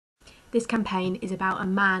This campaign is about a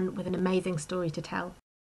man with an amazing story to tell.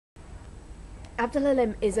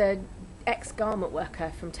 Abdulhalim is an ex-garment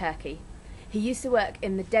worker from Turkey. He used to work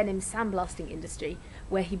in the denim sandblasting industry,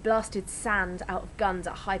 where he blasted sand out of guns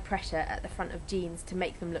at high pressure at the front of jeans to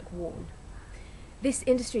make them look worn. This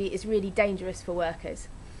industry is really dangerous for workers.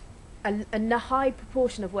 A high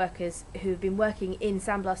proportion of workers who have been working in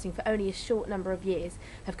sandblasting for only a short number of years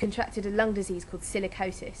have contracted a lung disease called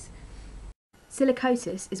silicosis.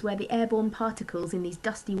 Silicosis is where the airborne particles in these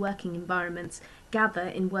dusty working environments gather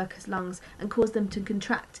in workers' lungs and cause them to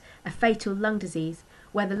contract a fatal lung disease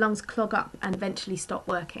where the lungs clog up and eventually stop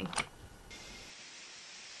working.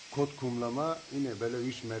 Kod kumlama yine böyle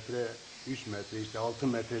 3 metre işte 6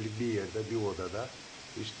 metrelik bir yerde bir odada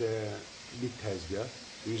işte bir tezgah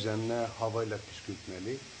üzerine havayla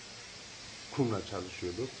püskürtmeli kumla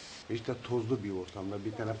çalışıyorduk. İşte tozlu bir ortamda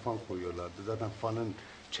bir tane fan koyuyorlardı. Zaten fanın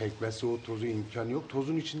çekmesi o tozu imkanı yok.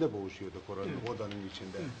 Tozun içinde boğuşuyorduk odanın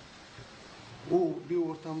içinde. O bir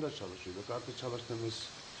ortamda çalışıyorduk. Artık çalıştığımız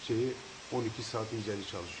şeyi 12 saat üzeri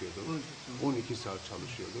çalışıyorduk. 12 saat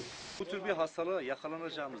çalışıyorduk. Bu tür bir hastalığa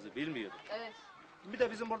yakalanacağımızı bilmiyorduk. Evet. Bir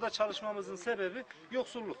de bizim burada çalışmamızın sebebi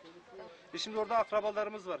yoksulluk. Şimdi orada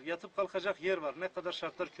akrabalarımız var, yatıp kalkacak yer var. Ne kadar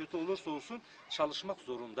şartlar kötü olursa olsun çalışmak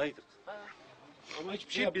zorundaydık. Ama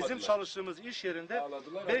hiçbir şey Bizim çalıştığımız iş yerinde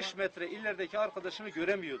 5 metre ilerideki arkadaşını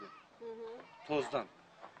göremiyordum. Tozdan.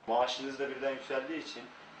 Maaşınız da birden yükseldiği için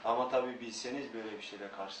ama tabii bilseniz böyle bir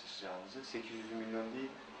şeyle karşılaşacağınızı 800 milyon değil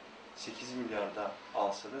 8 milyarda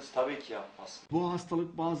alsanız tabii ki yapmazsınız. Bu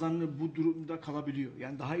hastalık bazen bu durumda kalabiliyor.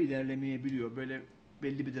 Yani daha ilerlemeyebiliyor. Böyle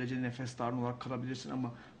belli bir derecede nefes darlığı olarak kalabilirsin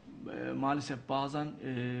ama maalesef bazen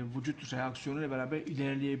vücut reaksiyonuyla beraber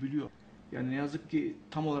ilerleyebiliyor. Yani ne yazık ki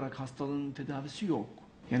tam olarak hastalığın tedavisi yok.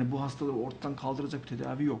 Yani bu hastalığı ortadan kaldıracak bir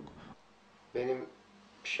tedavi yok. Benim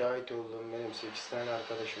şahit olduğum 8 tane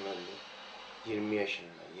arkadaşım öldü. 20 yaşında,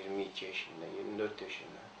 22 yaşında, 24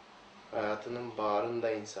 yaşında. Hayatının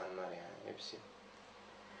bağrında insanlar yani hepsi.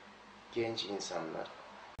 Genç insanlar.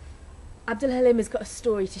 Abdulhalim has got a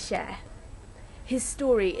story to share. His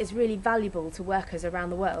story is really valuable to workers around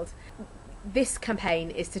the world. This campaign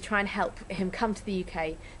is to try and help him come to the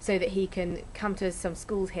UK so that he can come to some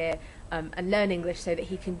schools here and learn English so that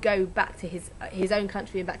he can go back to his own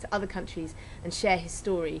country and back to other countries and share his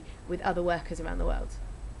story with other workers around the world.